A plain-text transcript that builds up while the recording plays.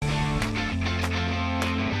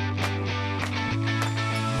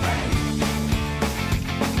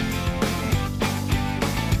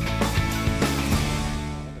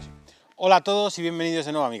Hola a todos y bienvenidos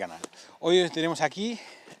de nuevo a mi canal. Hoy tenemos aquí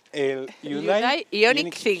el Hyundai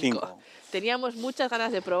IONIQ 5. Teníamos muchas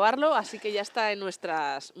ganas de probarlo, así que ya está en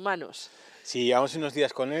nuestras manos. Sí, llevamos unos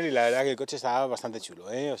días con él y la verdad que el coche está bastante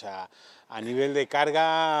chulo, ¿eh? O sea, a nivel de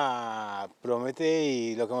carga promete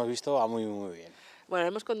y lo que hemos visto va muy bien. Bueno,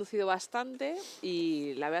 hemos conducido bastante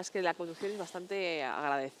y la verdad es que la conducción es bastante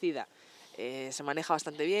agradecida. Se maneja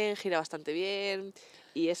bastante bien, gira bastante bien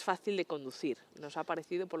y es fácil de conducir. Nos ha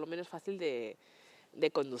parecido por lo menos fácil de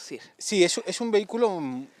conducir. Sí, es un vehículo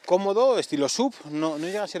cómodo, estilo SUV, no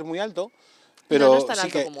llega a ser muy alto, No es pero tan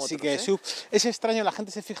alto como sí otros, que SUV. Es extraño, la gente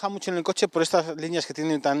se fija mucho en el coche por estas líneas que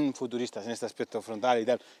tienen tan futuristas en este aspecto frontal y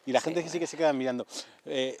tal, y la gente que sí que se queda mirando.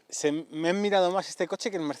 Me han mirado más este coche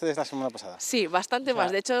que el Mercedes la semana pasada. Sí, bastante O sea,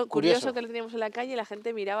 más. De hecho, curioso que lo teníamos en la calle y la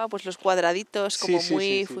gente miraba pues los cuadraditos como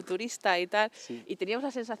muy futurista y tal. Sí. Y teníamos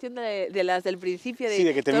la sensación de las del principio, Sí,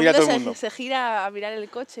 de que te todo mira el mundo todo el mundo. se gira a mirar el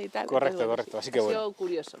coche y tal. Correcto, Entonces, bueno, correcto. sí, Así que ha bueno. sido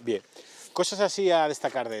curioso. Bien. Cosas así a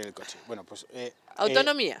destacar del coche. Bueno, pues...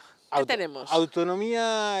 Autonomía. ¿Qué tenemos?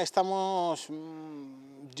 Autonomía estamos,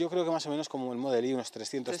 yo creo que más o menos como el Model I, unos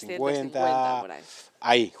 350 por ahí.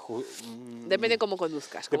 Ahí. Depende cómo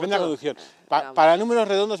conduzcas. Depende de la conducción. Para números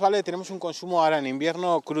redondos, ¿vale? Tenemos un consumo ahora en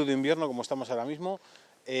invierno, crudo invierno, como estamos ahora mismo,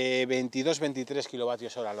 22-23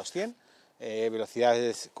 kilovatios hora a los 100.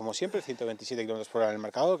 Velocidades, como siempre, 127 km por hora en el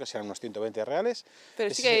mercado, que serán unos 120 reales.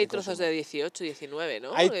 Pero sí que hay trozos de 18, 19,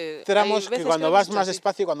 ¿no? Hay tramos hay que cuando vas más así.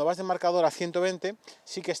 despacio, cuando vas de marcador a 120,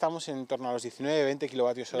 sí que estamos en torno a los 19-20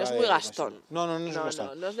 kilovatios hora. No es muy gastón. No es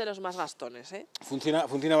gastón. No es de los más gastones, ¿eh?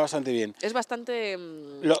 Funciona bastante bien. Es bastante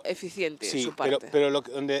eficiente en su parte. parte. Pero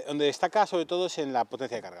donde destaca sobre todo es en la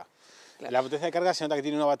potencia de carga. Claro. La potencia de carga se nota que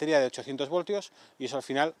tiene una batería de 800 voltios y eso al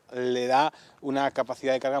final le da una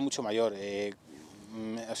capacidad de carga mucho mayor.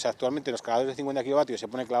 O sea, actualmente los cargadores de 50 kilovatios se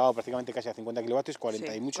pone clavado prácticamente casi a 50 kilovatios,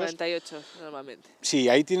 40 y muchos. 48 normalmente. Sí,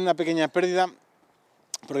 ahí tiene una pequeña pérdida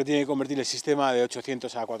porque tiene que convertir el sistema de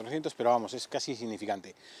 800 a 400, pero vamos, es casi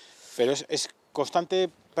insignificante. Pero es constante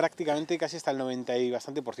prácticamente casi hasta el 90 y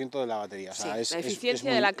bastante por ciento de la batería. O sea, la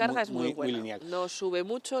eficiencia de la carga es muy buena. Lineal. No sube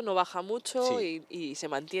mucho, no baja mucho y se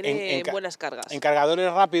mantiene en buenas cargas. En cargadores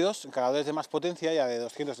rápidos, en cargadores de más potencia, ya de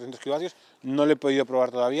 200-300 kilovatios, no lo he podido probar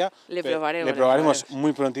todavía. Le probaremos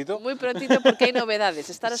muy prontito. Muy prontito porque hay novedades,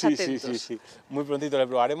 estaros atentos. Sí, muy prontito le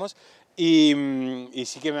probaremos. Y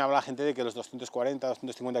sí que me habla la gente de que los 240,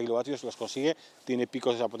 250 kilovatios los consigue, tiene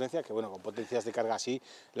picos de esa potencia, que bueno, con potencias de carga así,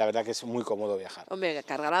 la verdad que es muy cómodo viajar. Hombre,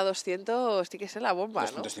 cargar a 200 tiene que ser la bomba,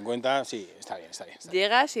 250, ¿no? Sí, está bien.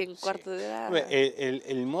 Llegas y en cuarto de hora... Hombre,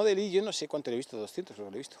 el Model I, yo no sé cuánto le he visto, 200 creo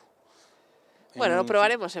que le he visto. Bueno, lo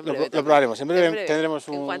probaremos en breve. Lo probaremos, en breve tendremos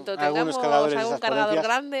algunos cargadores de esas cargador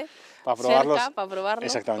grande, para probarlos. Para probarlo,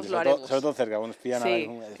 exactamente, pues lo haremos. sobre todo cerca, nos pillan a la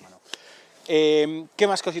mano. ¿Qué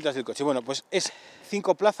más cositas del coche? Bueno, pues es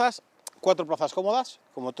 5 plazas, 4 plazas cómodas,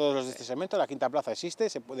 como todos los de este segmento. La quinta plaza existe,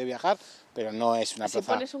 se puede viajar, pero no es una plaza... Si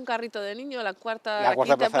pones un carrito de niño, la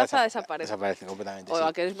quinta plaza desaparece. Desaparece completamente,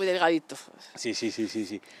 O que eres muy delgadito. Sí,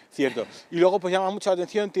 cierto. Y luego pues llama mucho la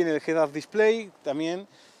atención, tiene el head-up display también,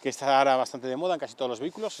 que está ahora bastante de moda en casi todos los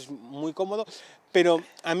vehículos, es muy cómodo, pero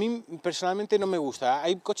a mí personalmente no me gusta.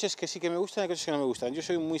 Hay coches que sí que me gustan y hay coches que no me gustan. Yo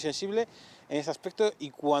soy muy sensible en este aspecto y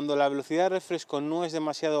cuando la velocidad de refresco no es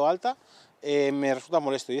demasiado alta, me resulta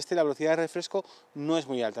molesto, y la velocidad de refresco no es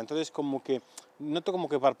muy alta, entonces como que noto como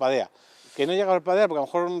que parpadea. Que no llega a parpadear porque a lo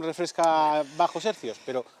mejor refresca bajos hercios,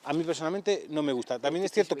 pero a mí personalmente no me gusta. También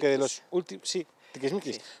es cierto que de los últimos... Sí,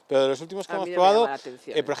 pero de los últimos que hemos probado,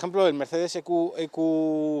 por ejemplo, el Mercedes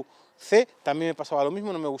EQC también me pasaba lo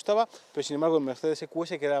mismo, no me gustaba, pero sin embargo el Mercedes EQS,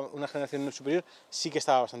 que era una generación superior, sí que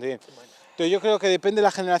estaba bastante bien. Entonces yo creo que depende de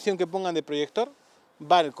la generación que pongan de proyector,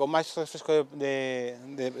 van con más refresco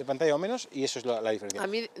de pantalla o menos, y eso es la diferencia. A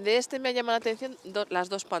mí de este me ha llamado la atención las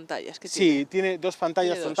dos pantallas que tiene. Sí, tiene dos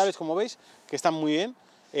pantallas tiene frontales, como veis, que están muy bien.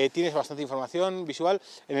 Tienes bastante información visual.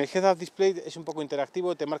 En el head-up display es un poco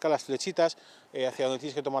interactivo, te marca las flechitas hacia donde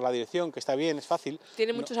tienes que tomar la dirección, que está bien, es fácil.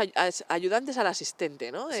 Tiene muchos ayudantes al asistente,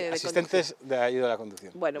 ¿no? Asistentes de ayuda a la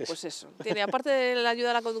conducción. Bueno, pues eso. Tiene, aparte de la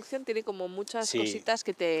ayuda a la conducción, tiene como muchas cositas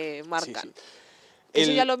que te marcan.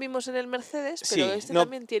 Eso ya lo vimos en el Mercedes, pero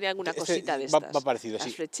también tiene alguna cosita de estas. Va parecido,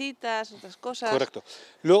 Las flechitas, otras cosas. Correcto.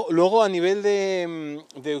 Luego a nivel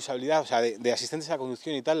de usabilidad, o sea, de asistentes a la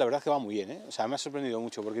conducción y tal, la verdad es que va muy bien, ¿eh? O sea, me ha sorprendido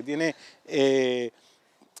mucho porque tiene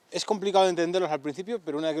es complicado de entenderlos al principio,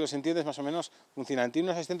 pero una vez que los entiendes más o menos funcionan. Tiene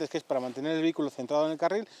unos asistentes que es para mantener el vehículo centrado en el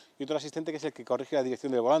carril y otro asistente que es el que corrige la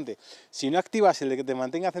dirección del volante. Si no activas el de que te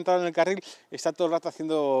mantenga centrado en el carril, está todo el rato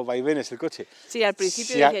haciendo vaivenes el coche. Sí, al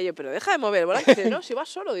principio decía yo, pero deja de mover el volante. Dice, no, si vas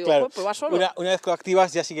solo. Digo, claro, pues va solo. Una vez que lo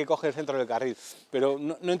activas ya sí que coge el centro del carril, pero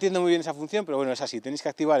no entiendo muy bien esa función, pero bueno, es así. Tenéis que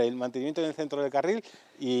activar el mantenimiento en el centro del carril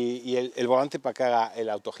y el volante para que haga el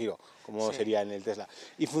autogiro, como sería en el Tesla.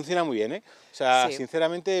 Y funciona muy bien, ¿eh? O sea,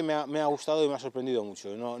 sinceramente me ha gustado y me ha sorprendido mucho.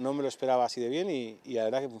 No me lo esperaba así de bien y la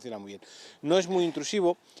verdad que funciona muy bien. No es muy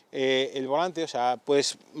intrusivo el volante, o sea,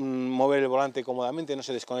 puedes mover el volante cómodamente, no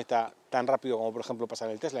se desconecta tan rápido como por ejemplo pasa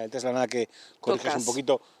en el Tesla. En el Tesla nada que corriges un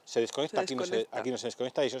poquito se desconecta, aquí no se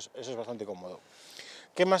desconecta y eso es bastante cómodo.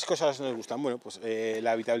 ¿Qué más cosas nos gustan? Bueno, pues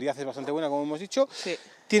la habitabilidad es bastante buena, como hemos dicho. Sí.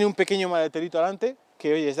 Tiene un pequeño maleterito delante,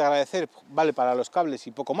 que oye, es de agradecer, vale para los cables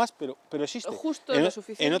y poco más, pero existe. Justo lo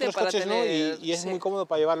suficiente en otros para coches tener, no, y es muy cómodo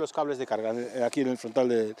para llevar los cables de carga aquí en el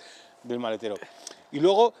frontal del maletero. Y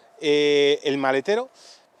luego el maletero,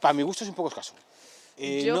 para mi gusto, es un poco escaso.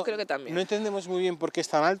 Yo creo que también. No entendemos muy bien por qué es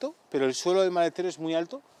tan alto, pero el suelo del maletero es muy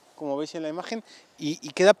alto, como veis en la imagen, y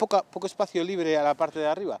queda poco espacio libre a la parte de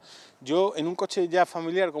arriba. Yo en un coche ya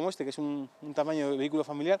familiar como este, que es un tamaño de vehículo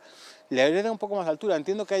familiar, le habría dado un poco más de altura.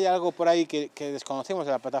 Entiendo que hay algo por ahí que desconocemos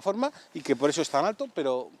de la plataforma y que por eso es tan alto,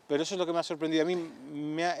 pero eso es lo que me ha sorprendido a mí.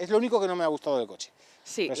 Es lo único que no me ha gustado del coche.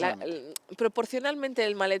 Sí, proporcionalmente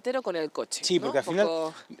el maletero con el coche. Sí, porque al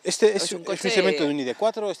final este es un segmento de un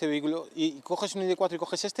ID4, este vehículo, y coges un ID4 y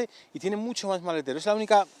coges este y tiene mucho más maletero. Es la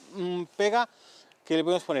única pega que le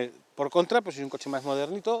podemos poner. Por contra, pues es un coche más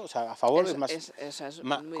modernito, o sea, a favor,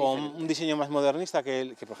 con un diseño más modernista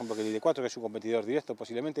que por ejemplo, que el ID4, que es su competidor directo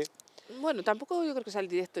posiblemente. Bueno, tampoco yo creo que sea el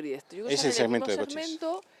directo. Yo creo que es el segmento de coches.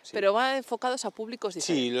 Sí. Pero va enfocados a públicos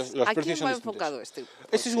diferentes. Sí, los ¿A precios quién va son enfocado distintos.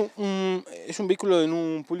 este? Es un vehículo en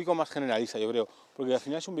un público más generalista, yo creo, porque al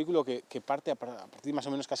final es un vehículo que parte a partir de más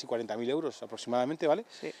o menos casi 40.000 euros aproximadamente, ¿vale?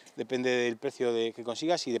 Sí. Depende del precio que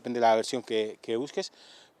consigas y depende de la versión que busques.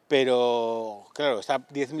 Pero, claro, está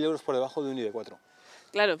 10.000 euros por debajo de un ID4.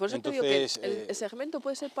 Claro, por eso te digo que el segmento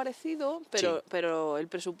puede ser parecido, pero el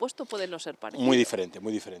presupuesto puede no ser parecido. Muy diferente,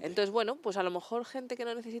 muy diferente. Entonces, bueno, pues a lo mejor gente que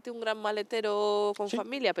no necesite un gran maletero con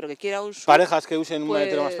familia, pero que quiera un SUV. Parejas que usen un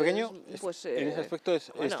maletero más pequeño, pues, en ese aspecto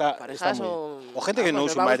está muy bien. O gente que no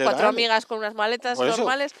use un maletero. 4 amigas con unas maletas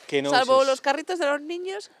normales, salvo los carritos de los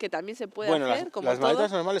niños, que también se puede hacer, como las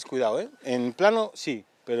maletas normales, cuidado, ¿eh? En plano sí,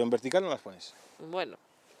 pero en vertical no las pones. Bueno.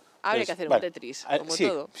 Habría que hacer un Tetris, como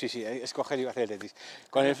todo. Sí, escoger y hacer el Tetris.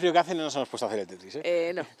 Con el frío que hace no nos hemos puesto a hacer el Tetris.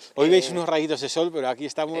 No. Hoy veis unos rayitos de sol, pero aquí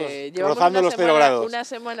estamos rozando los 0 grados. Una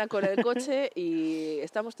semana con el coche y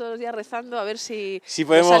estamos todos los días rezando a ver si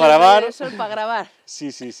podemos grabar. El sol para grabar.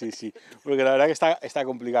 Sí, porque la verdad que está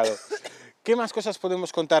complicado. ¿Qué más cosas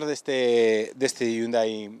podemos contar de este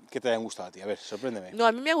Hyundai que te hayan gustado a ti? A ver, sorpréndeme. No,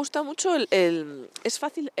 a mí me ha gustado mucho es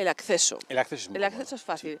fácil el acceso. El acceso es muy cómodo. Es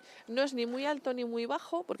fácil. Sí. No es ni muy alto ni muy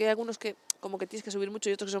bajo, porque hay algunos que como que tienes que subir mucho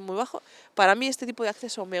y otros que son muy bajos. Para mí este tipo de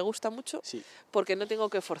acceso me gusta mucho porque no tengo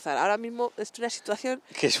que forzar. Ahora mismo estoy en una situación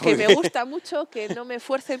que me gusta mucho que no me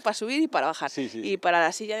fuercen para subir y para bajar. Y para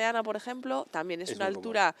la silla de Ana, por ejemplo, también es una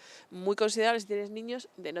altura muy considerable si tienes niños,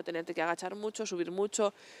 de no tenerte que agachar mucho, subir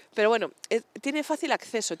mucho. Pero bueno, tiene fácil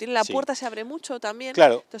acceso, la puerta se abre mucho también,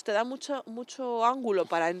 entonces te da mucho ángulo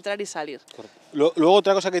para entrar y salir. Luego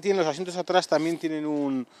otra cosa que tienen, los asientos atrás también tienen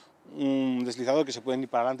un deslizador que se pueden ir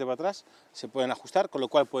para adelante y para atrás, se pueden ajustar, con lo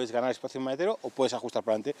cual puedes ganar espacio en maletero o puedes ajustar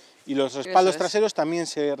para adelante. Y los respaldos traseros también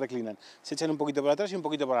se reclinan, se echan un poquito para atrás y un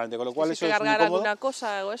poquito para adelante, con lo cual eso es muy cómodo. Alguna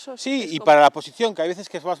cosa o eso. Sí, y para la posición, que hay veces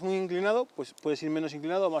que vas muy inclinado, pues puedes ir menos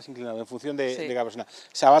inclinado o más inclinado, en función de cada persona.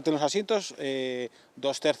 Se abaten los asientos,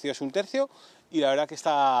 2 tercios, 1 tercio, y la verdad que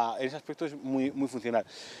en ese aspecto es muy funcional.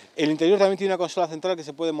 El interior también tiene una consola central que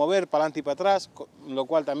se puede mover para adelante y para atrás, con lo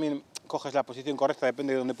cual también coges la posición correcta,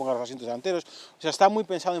 depende de dónde pongas los asientos delanteros. O sea, está muy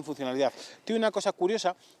pensado en funcionalidad. Tiene una cosa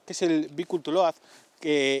curiosa, que es el Vehicle to Load,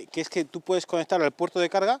 que es que tú puedes conectar al puerto de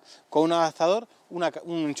carga con un adaptador, un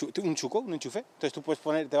enchufe. Entonces tú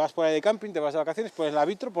te vas por ahí de camping, te vas de vacaciones, pones la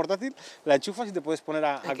vitro portátil, la enchufas y te puedes poner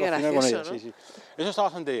a cocinar con ella. ¿No? Sí. Eso está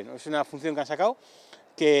bastante bien, es una función que han sacado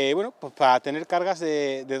que, bueno, pues para tener cargas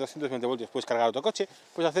de 220 voltios, puedes cargar otro coche,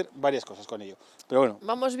 puedes hacer varias cosas con ello. Pero bueno.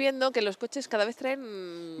 Vamos viendo que los coches cada vez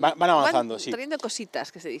traen... Van avanzando, trayendo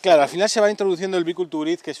cositas, que se dice. Claro, al final se va introduciendo el Vehicle to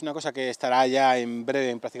Grid, que es una cosa que estará ya en breve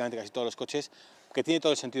en prácticamente casi todos los coches, que tiene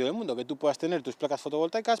todo el sentido del mundo, que tú puedas tener tus placas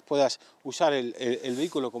fotovoltaicas, puedas usar el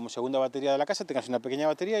vehículo como segunda batería de la casa, tengas una pequeña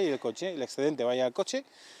batería y el excedente vaya al coche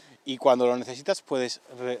y cuando lo necesitas puedes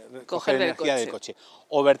coger del energía del coche. coche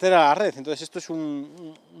o verter a la red. Entonces esto es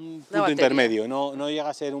un punto batería. intermedio, no llega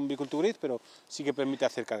a ser un vehicle to grid, pero sí que permite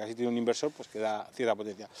hacer cargas. Si tiene un inversor, pues que da cierta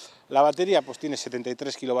potencia. La batería pues tiene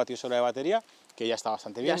 73 kilovatios hora de batería, que ya está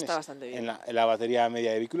bastante bien, Ya está bastante bien. en la batería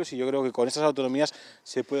media de vehículos, y yo creo que con estas autonomías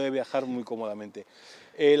se puede viajar muy cómodamente.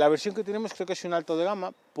 La versión que tenemos creo que es un alto de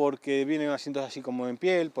gama, porque vienen asientos así como en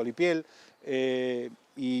piel, polipiel,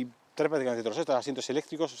 y trae prácticamente todos estos asientos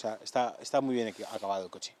eléctricos, o sea, está muy bien acabado el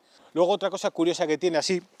coche. Luego otra cosa curiosa que tiene,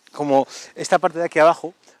 así como esta parte de aquí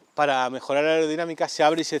abajo, para mejorar la aerodinámica, se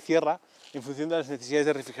abre y se cierra en función de las necesidades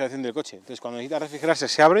de refrigeración del coche. Entonces, cuando necesita refrigerarse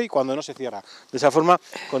se abre y cuando no se cierra. De esa forma,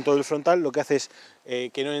 con todo el frontal lo que hace es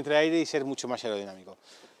que no entre aire y ser mucho más aerodinámico.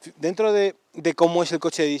 Dentro de cómo es el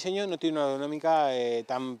coche de diseño, no tiene una aerodinámica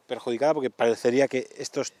tan perjudicada, porque parecería que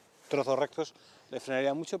estos trozos rectos le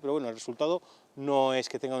frenarían mucho, pero bueno, el resultado no es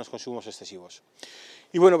que tenga unos consumos excesivos.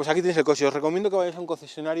 Y bueno, pues aquí tenéis el coche. Os recomiendo que vayáis a un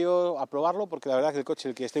concesionario a probarlo, porque la verdad que el coche,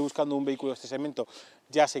 el que esté buscando un vehículo de este segmento,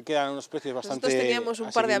 ya se quedan a unos precios bastante Nosotros teníamos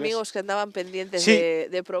un par de asequibles. amigos que andaban pendientes Sí.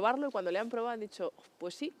 de probarlo y cuando le han probado han dicho,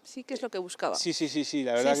 pues sí que es lo que buscaba. Sí,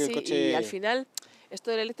 la verdad que el coche... Y al final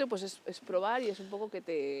esto del electro pues es probar y es un poco que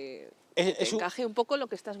te encaje un poco lo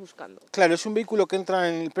que estás buscando. Claro, es un vehículo que entra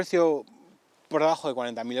en el precio por debajo de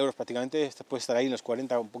 40.000 euros prácticamente, este puede estar ahí en los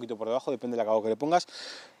 40, un poquito por debajo, depende del acabado que le pongas.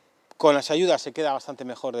 Con las ayudas se queda bastante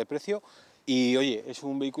mejor de precio y, oye, es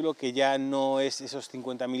un vehículo que ya no es esos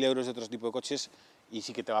 50.000 euros de otro tipo de coches y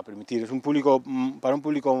sí que te va a permitir. Es un público, para un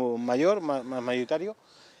público mayor, más mayoritario,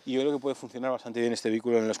 y yo creo que puede funcionar bastante bien este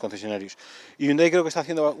vehículo en los concesionarios. Y Hyundai creo que está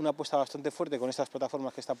haciendo una apuesta bastante fuerte con estas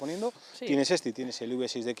plataformas que está poniendo. Sí. Tienes este y tienes el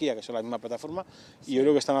V6 de Kia, que son la misma plataforma, y yo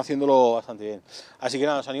creo que están haciéndolo bastante bien. Así que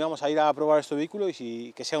nada, os animamos a ir a probar este vehículo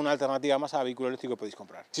y que sea una alternativa más al vehículo eléctrico que podéis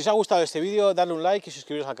comprar. Si os ha gustado este vídeo, darle un like y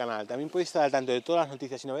suscribiros al canal. También podéis estar al tanto de todas las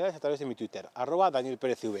noticias y novedades a través de mi Twitter,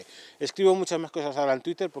 @DanielPérezV. Escribo muchas más cosas ahora en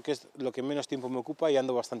Twitter porque es lo que menos tiempo me ocupa y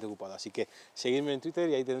ando bastante ocupado. Así que seguidme en Twitter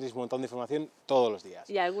y ahí tendréis un montón de información todos los días.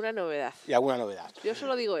 Y alguna novedad. Y alguna novedad. Yo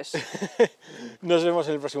solo digo eso. Nos vemos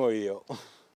en el próximo vídeo.